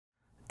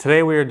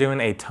Today we are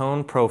doing a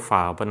tone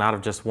profile, but not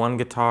of just one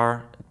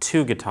guitar,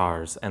 two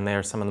guitars, and they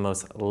are some of the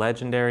most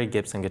legendary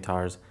Gibson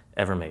guitars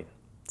ever made.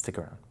 Stick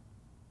around.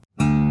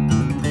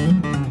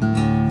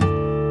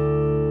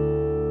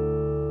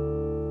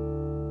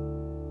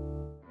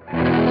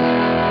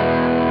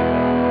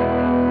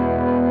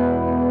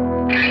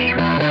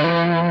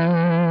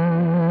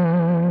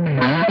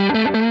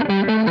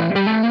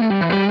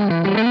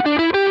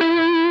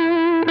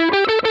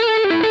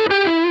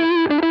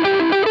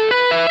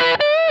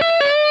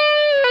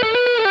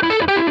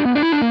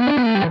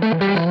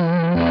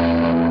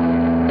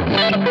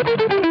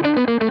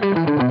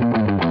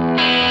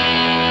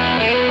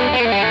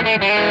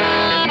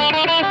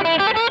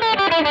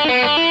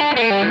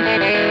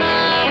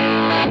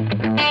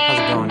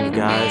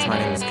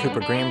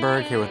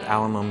 Here with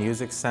Alamo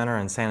Music Center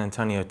in San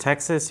Antonio,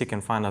 Texas. You can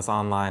find us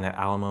online at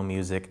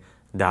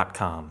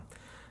alamomusic.com.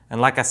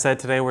 And like I said,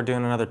 today we're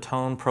doing another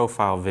tone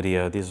profile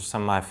video. These are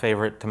some of my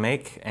favorite to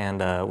make, and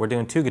we're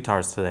doing two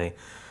guitars today.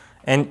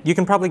 And you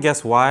can probably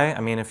guess why. I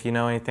mean, if you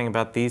know anything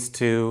about these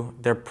two,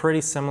 they're pretty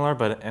similar,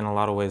 but in a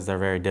lot of ways they're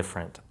very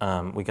different.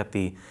 We got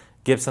the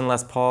Gibson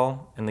Les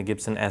Paul and the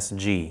Gibson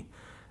SG.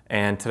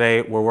 And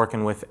today we're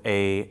working with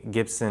a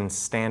Gibson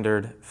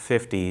Standard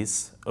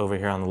 50s over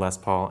here on the Les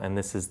Paul, and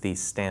this is the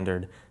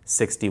Standard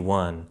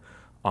 61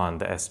 on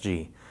the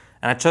SG.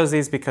 And I chose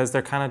these because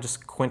they're kind of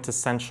just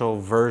quintessential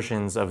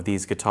versions of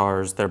these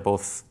guitars. They're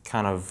both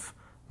kind of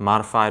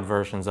modified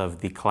versions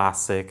of the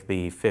classic,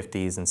 the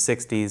 50s and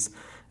 60s,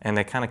 and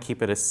they kind of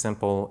keep it as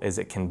simple as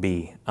it can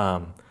be.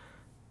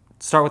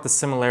 Start with the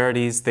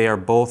similarities. They are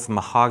both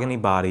mahogany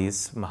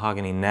bodies,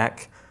 mahogany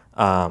neck.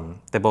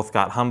 They both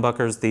got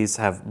humbuckers. These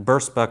have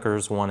burst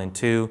buckers 1 and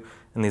 2,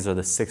 and these are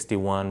the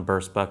 61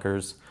 burst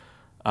buckers.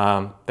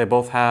 They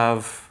both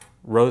have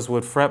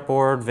rosewood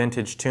fretboard,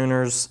 vintage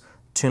tuners,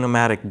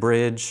 Tune-O-Matic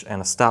bridge,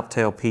 and a stop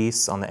tail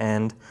piece on the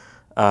end.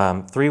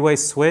 3-way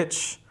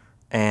switch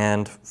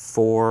and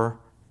 4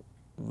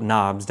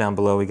 knobs down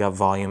below. We got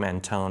volume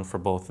and tone for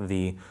both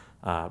the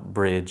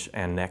bridge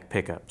and neck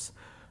pickups.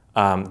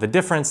 The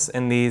difference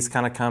in these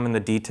kind of come in the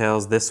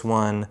details. This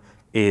one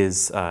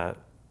is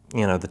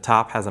the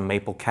top has a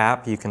maple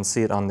cap. You can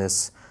see it on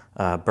this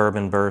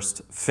bourbon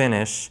burst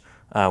finish,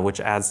 which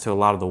adds to a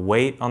lot of the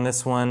weight on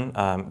this one.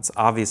 It's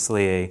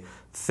obviously a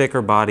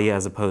thicker body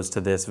as opposed to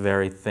this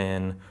very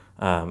thin,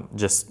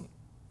 just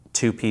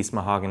two-piece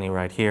mahogany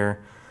right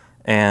here.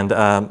 And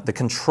the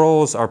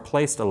controls are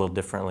placed a little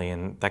differently,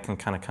 and that can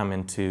kind of come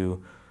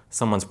into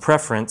someone's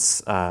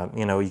preference.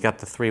 You got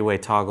the 3-way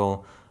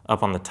toggle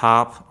up on the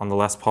top on the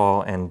Les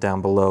Paul and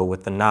down below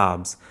with the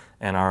knobs.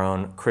 And our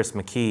own Chris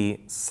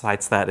McKee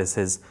cites that as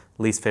his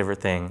least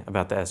favorite thing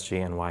about the SG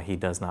and why he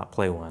does not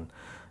play one.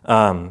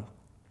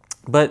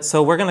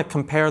 So we're going to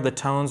compare the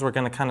tones. We're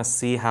going to kind of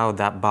see how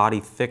that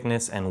body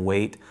thickness and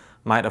weight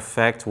might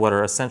affect what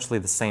are essentially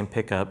the same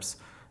pickups,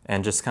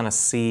 and just kind of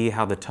see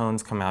how the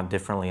tones come out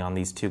differently on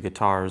these two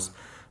guitars.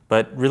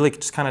 But really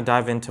just kind of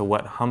dive into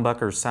what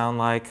humbuckers sound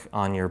like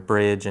on your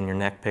bridge and your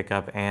neck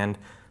pickup, and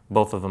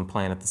both of them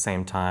playing at the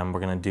same time. We're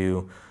going to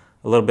do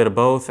a little bit of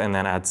both and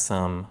then add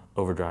some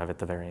overdrive at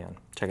the very end.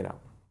 Check it out.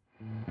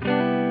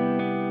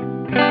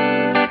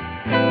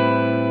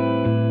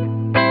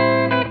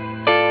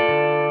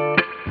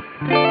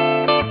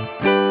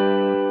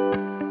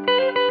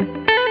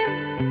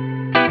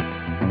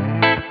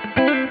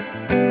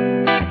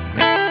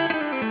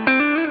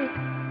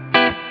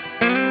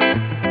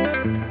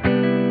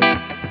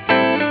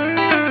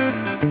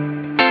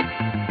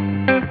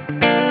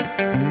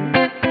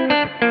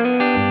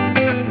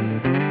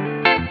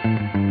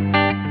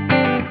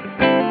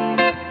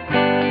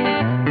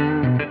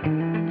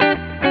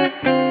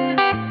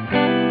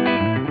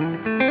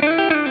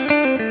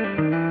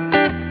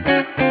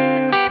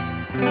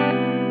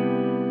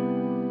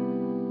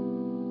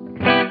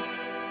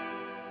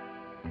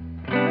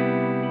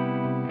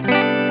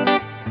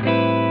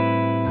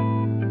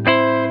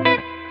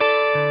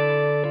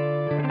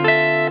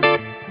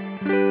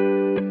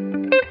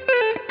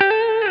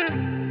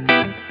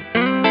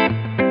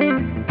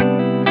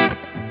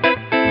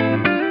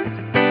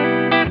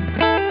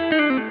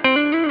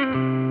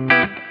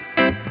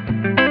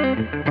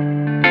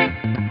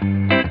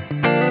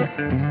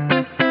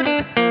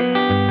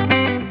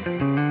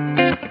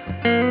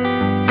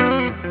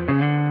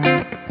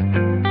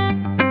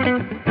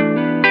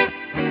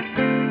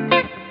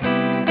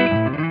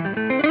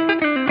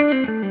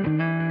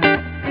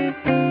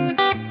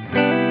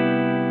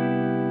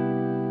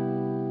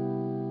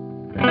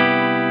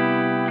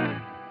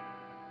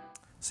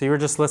 So you were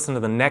just listening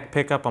to the neck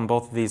pickup on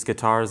both of these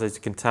guitars. As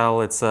you can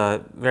tell, it's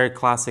a very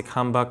classic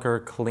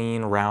humbucker,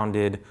 clean,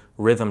 rounded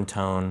rhythm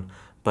tone.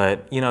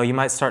 But you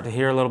might start to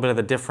hear a little bit of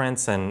the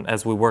difference, and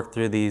as we work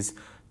through these,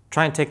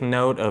 try and take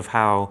note of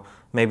how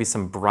maybe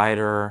some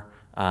brighter,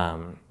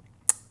 kind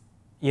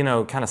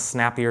of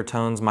snappier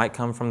tones might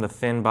come from the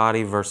thin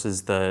body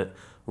versus the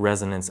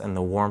resonance and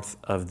the warmth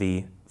of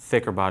the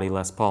thicker body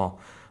Les Paul.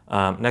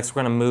 Next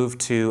we're going to move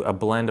to a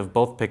blend of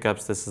both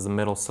pickups. This is the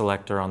middle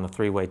selector on the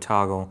three-way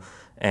toggle.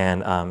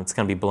 and it's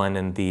going to be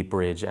blending the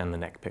bridge and the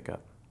neck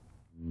pickup.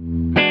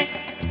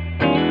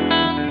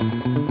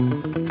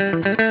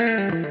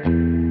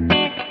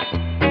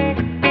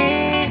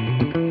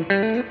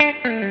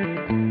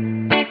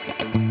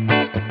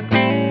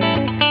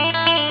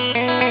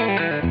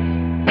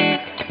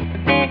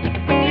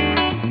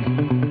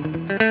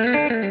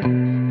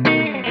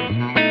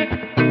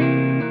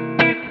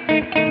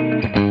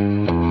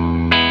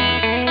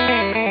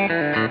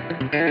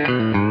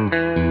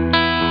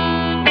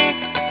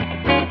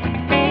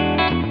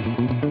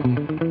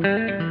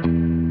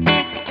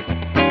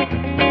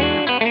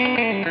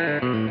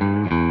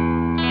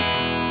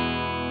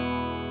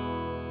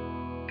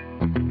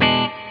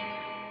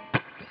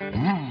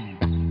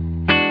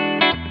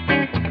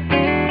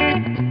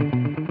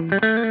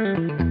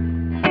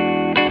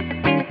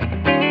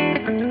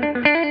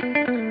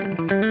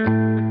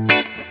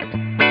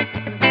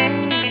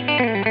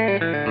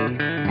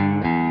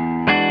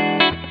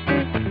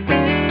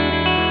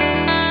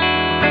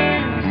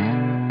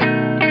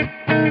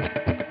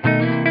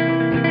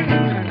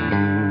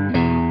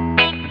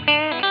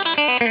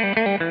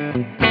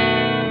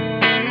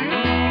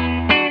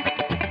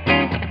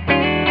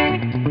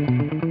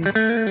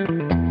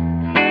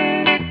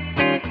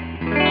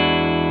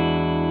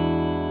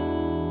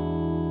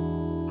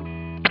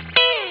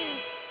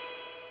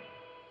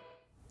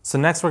 So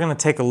next we're going to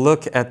take a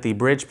look at the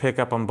bridge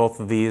pickup on both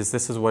of these.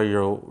 This is where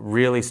you'll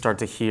really start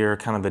to hear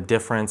kind of the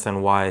difference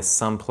and why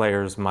some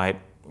players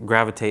might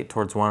gravitate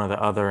towards one or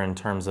the other in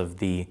terms of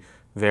the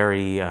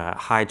very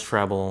high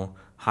treble,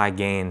 high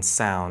gain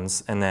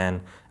sounds. And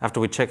then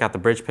after we check out the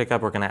bridge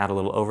pickup, we're going to add a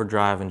little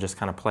overdrive and just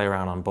kind of play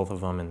around on both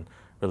of them and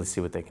really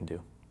see what they can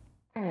do.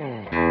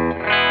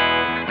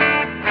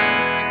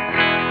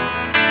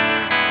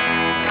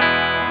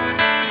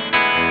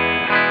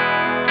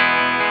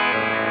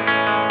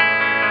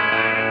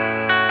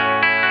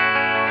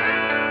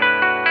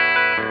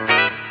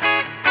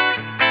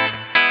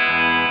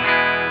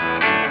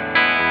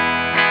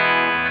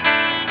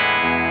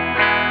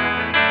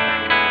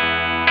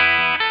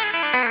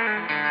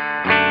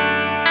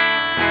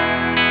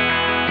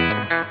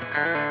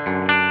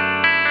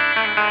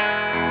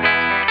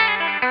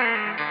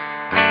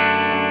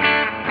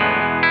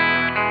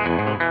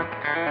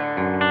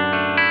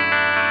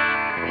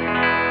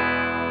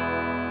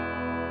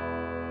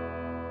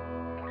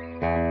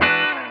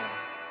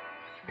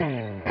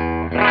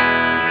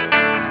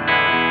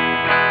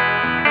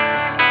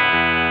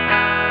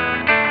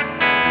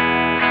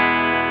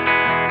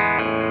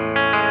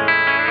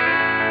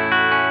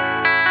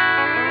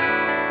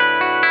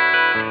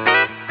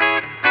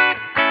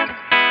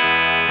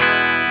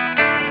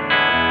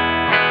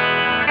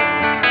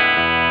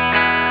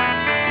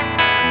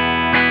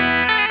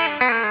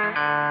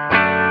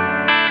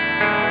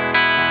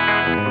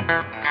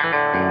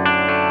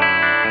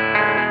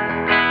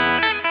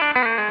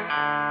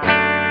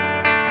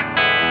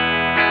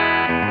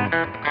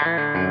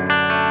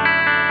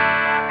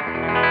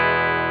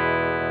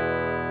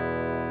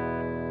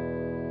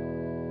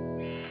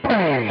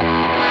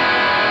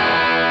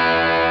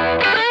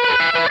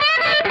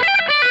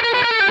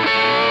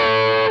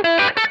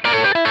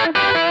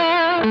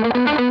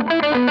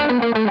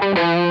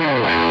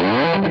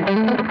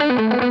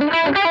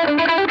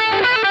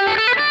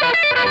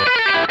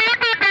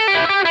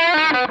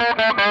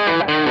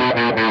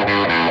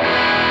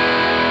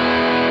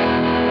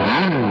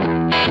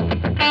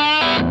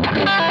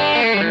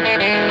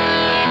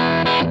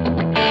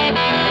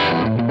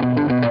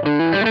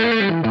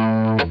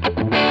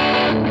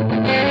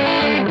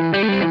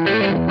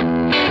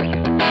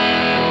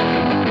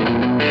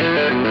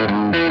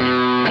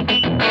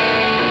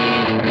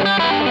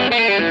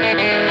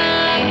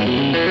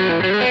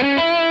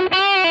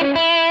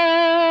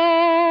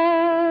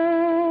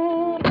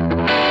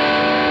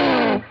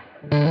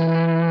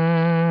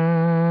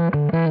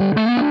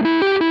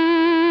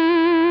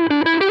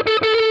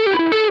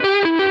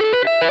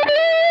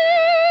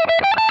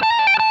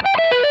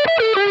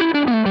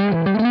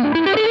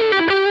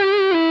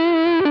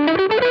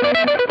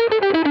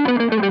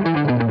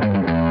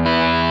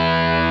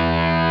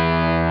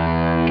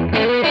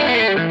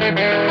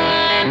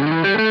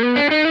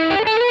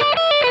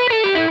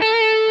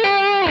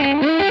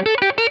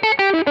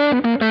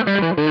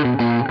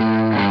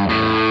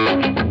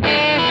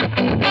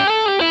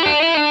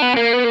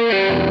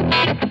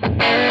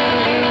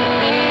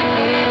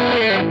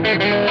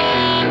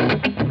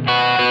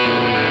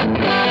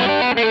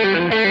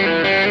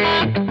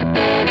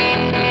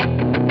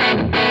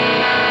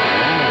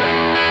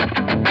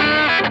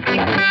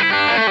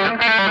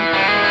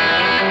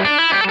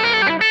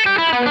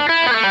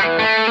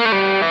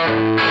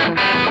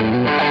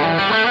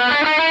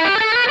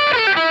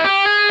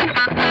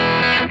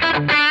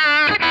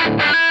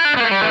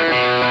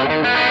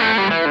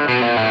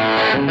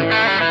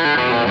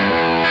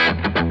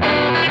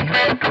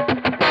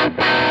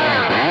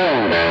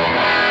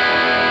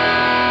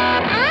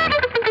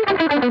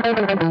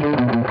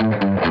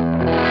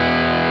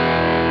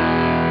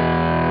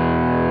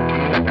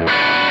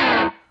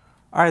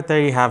 All right,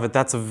 there you have it.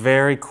 That's a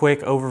very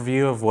quick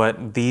overview of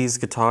what these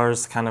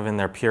guitars kind of in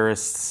their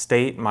purest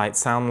state might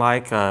sound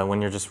like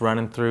when you're just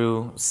running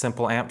through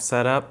simple amp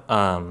setup.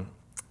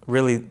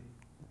 Really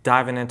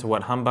diving into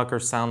what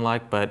humbuckers sound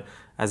like, but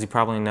as you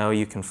probably know,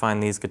 you can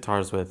find these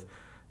guitars with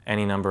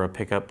any number of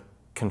pickup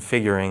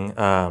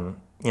configuring.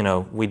 You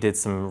know, we did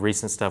some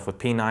recent stuff with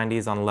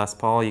P90s on Les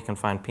Paul. You can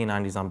find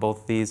P90s on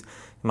both of these.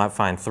 You might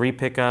find 3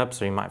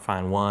 pickups or you might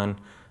find 1.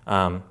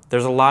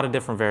 There's a lot of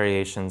different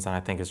variations, and I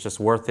think it's just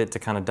worth it to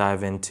kind of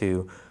dive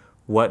into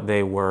what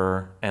they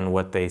were and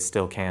what they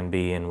still can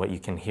be and what you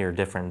can hear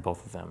different in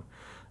both of them.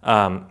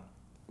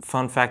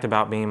 Fun fact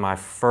about me, my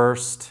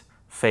first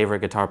favorite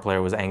guitar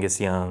player was Angus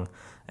Young,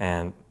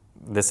 and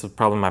this was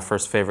probably my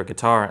first favorite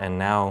guitar, and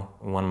now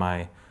one of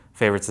my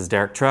favorites is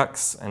Derek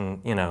Trucks,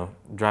 and you know,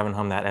 driving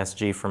home that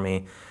SG for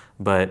me.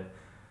 But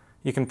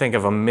you can think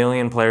of a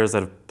million players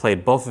that have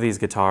played both of these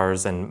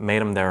guitars and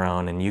made them their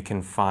own, and you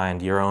can find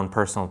your own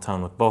personal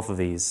tone with both of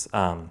these.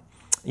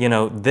 You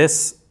know,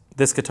 this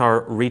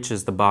guitar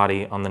reaches the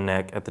body on the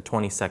neck at the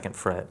 22nd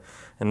fret,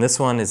 and this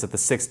one is at the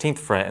 16th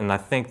fret, and I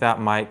think that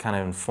might kind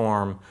of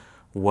inform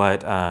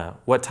what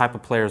type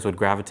of players would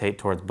gravitate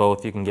towards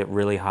both. You can get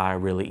really high,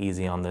 really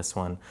easy on this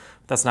one.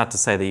 That's not to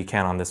say that you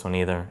can on this one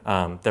either.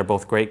 They're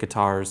both great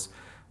guitars,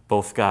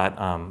 both got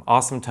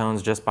awesome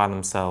tones just by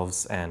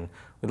themselves, and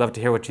we'd love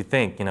to hear what you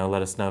think. You know,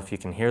 let us know if you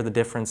can hear the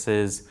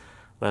differences.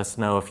 Let us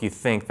know if you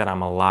think that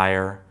I'm a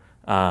liar.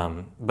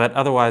 But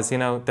otherwise, you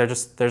know, they're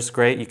just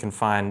great. You can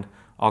find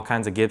all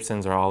kinds of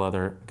Gibsons or all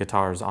other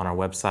guitars on our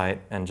website,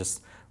 and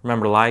just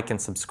remember to like and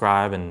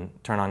subscribe and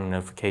turn on your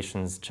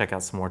notifications. Check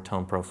out some more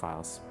tone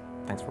profiles.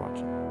 Thanks for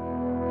watching.